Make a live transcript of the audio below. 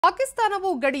ಪಾಕಿಸ್ತಾನವು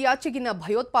ಗಡಿಯಾಚೆಗಿನ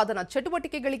ಭಯೋತ್ಪಾದನಾ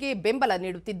ಚಟುವಟಿಕೆಗಳಿಗೆ ಬೆಂಬಲ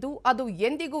ನೀಡುತ್ತಿದ್ದು ಅದು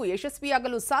ಎಂದಿಗೂ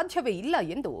ಯಶಸ್ವಿಯಾಗಲು ಸಾಧ್ಯವೇ ಇಲ್ಲ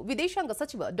ಎಂದು ವಿದೇಶಾಂಗ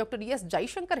ಸಚಿವ ಡಾಕ್ಟರ್ ಎಸ್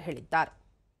ಜೈಶಂಕರ್ ಹೇಳಿದ್ದಾರೆ.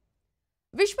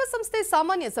 ವಿಶ್ವಸಂಸ್ಥೆ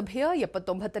ಸಾಮಾನ್ಯ ಸಭೆಯ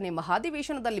 79ನೇ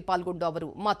ಮಹಾಧಿವೇಶನದಲ್ಲಿ ಪಾಲ್ಗೊಂಡು ಅವರು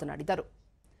ಮಾತನಾಡಿದರು.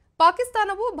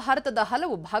 ಪಾಕಿಸ್ತಾನವು ಭಾರತದ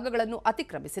ಹಲವು ಭಾಗಗಳನ್ನು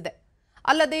ಅತಿಕ್ರಮಿಸಿದೆ.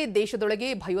 ಅಲ್ಲದೆ ದೇಶದೊಳಗೆ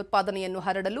ಭಯೋತ್ಪಾದನೆಯನ್ನು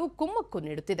ಹರಡಲು ಕುಮ್ಮಕ್ಕು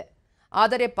ನೀಡುತ್ತಿದೆ.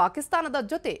 ಆದರೆ ಪಾಕಿಸ್ತಾನದ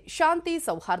ಜೊತೆ ಶಾಂತಿ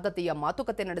ಸೌಹಾರ್ದತೆಯ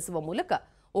ಮಾತುಕತೆ ನಡೆಸುವ ಮೂಲಕ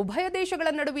ಉಭಯ ದೇಶಗಳ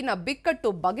ನಡುವಿನ ಬಿಕ್ಕಟ್ಟು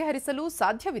ಬಗೆಹರಿಸಲು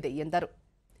ಸಾಧ್ಯವಿದೆ ಎಂದರು.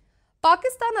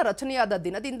 ಪಾಕಿಸ್ತಾನ ರಚನೆಯಾದ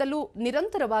ದಿನದಿಂದಲೂ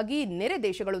ನಿರಂತರವಾಗಿ ನೆರೆ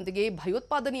ದೇಶಗಳೊಂದಿಗೆ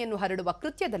ಭಯೋತ್ಪಾದನೆಯನ್ನು ಹರಡುವ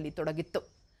ಕೃತ್ಯದಲ್ಲಿ ತೊಡಗಿತ್ತು.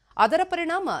 ಅದರ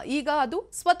ಪರಿಣಾಮ ಈಗ ಅದು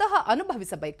ಸ್ವತಃ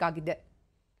ಅನುಭವಿಸಬೇಕಾಗಿದೆ.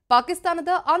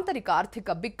 ಪಾಕಿಸ್ತಾನದ ಆಂತರಿಕ ಆರ್ಥಿಕ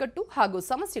ಬಿಕ್ಕಟ್ಟು ಹಾಗೂ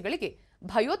ಸಮಸ್ಯೆಗಳಿಗೆ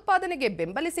ಭಯೋತ್ಪಾದನೆಗೆ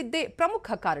ಬೆಂಬಲಿಸಿದ್ದೇ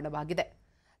ಪ್ರಮುಖ ಕಾರಣವಾಗಿದೆ.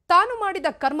 ತಾನು ಮಾಡಿದ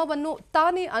ಕರ್ಮವನ್ನು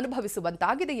ತಾನೇ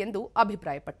ಅನುಭವಿಸುವಂತಾಗಿದೆ ಎಂದು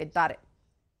ಅಭಿಪ್ರಾಯಪಟ್ಟಿದ್ದಾರೆ.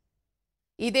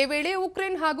 ಇದೇ ವೇಳೆ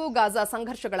ಉಕ್ರೇನ್ ಹಾಗೂ ಗಾಜಾ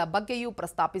ಸಂಘರ್ಷಗಳ ಬಗ್ಗೆಯೂ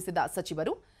ಪ್ರಸ್ತಾಪಿಸಿದ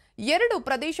ಸಚಿವರು, ಎರಡು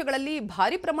ಪ್ರದೇಶಗಳಲ್ಲಿ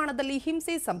ಭಾರಿ ಪ್ರಮಾಣದಲ್ಲಿ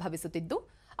ಹಿಂಸೆ ಸಂಭವಿಸುತ್ತಿದ್ದು,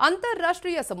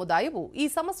 ಅಂತಾರಾಷ್ಟ್ರೀಯ ಸಮುದಾಯವು ಈ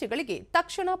ಸಮಸ್ಯೆಗಳಿಗೆ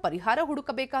ತಕ್ಷಣ ಪರಿಹಾರ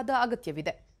ಹುಡುಕಬೇಕಾದ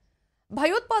ಅಗತ್ಯವಿದೆ.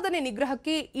 ಭಯೋತ್ಪಾದನೆ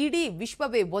ನಿಗ್ರಹಕ್ಕೆ ಇಡೀ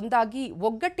ವಿಶ್ವವೇ ಒಂದಾಗಿ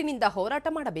ಒಗ್ಗಟ್ಟಿನಿಂದ ಹೋರಾಟ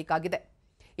ಮಾಡಬೇಕಾಗಿದೆ.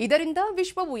 ಇದರಿಂದ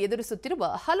ವಿಶ್ವವು ಎದುರಿಸುತ್ತಿರುವ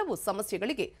ಹಲವು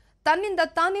ಸಮಸ್ಯೆಗಳಿಗೆ ತನ್ನಿಂದ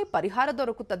ತಾನೇ ಪರಿಹಾರ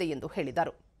ದೊರಕುತ್ತದೆ ಎಂದು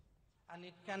ಹೇಳಿದರು.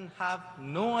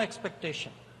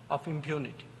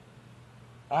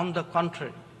 On the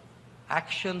contrary,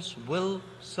 actions will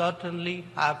certainly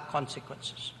have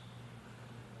consequences.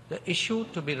 The issue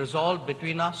to be resolved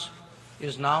between us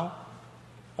is now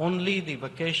only the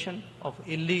vacation of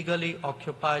illegally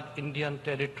occupied Indian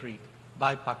territory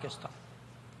by Pakistan,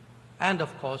 and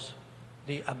of course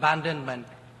the abandonment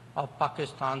of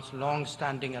Pakistan's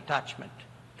long-standing attachment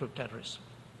to terrorism.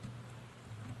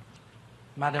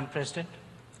 Madam President,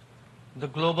 the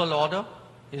global order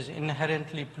is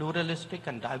inherently pluralistic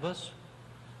and diverse.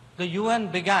 The UN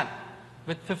began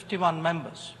with 51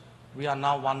 members. We are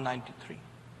now 193.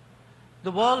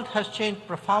 The world has changed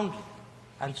profoundly,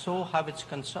 and so have its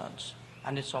concerns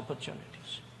and its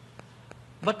opportunities.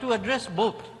 But to address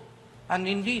both,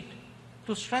 and indeed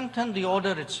to strengthen the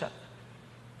order itself,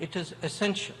 it is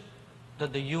essential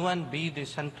that the UN be the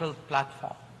central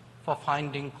platform for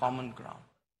finding common ground.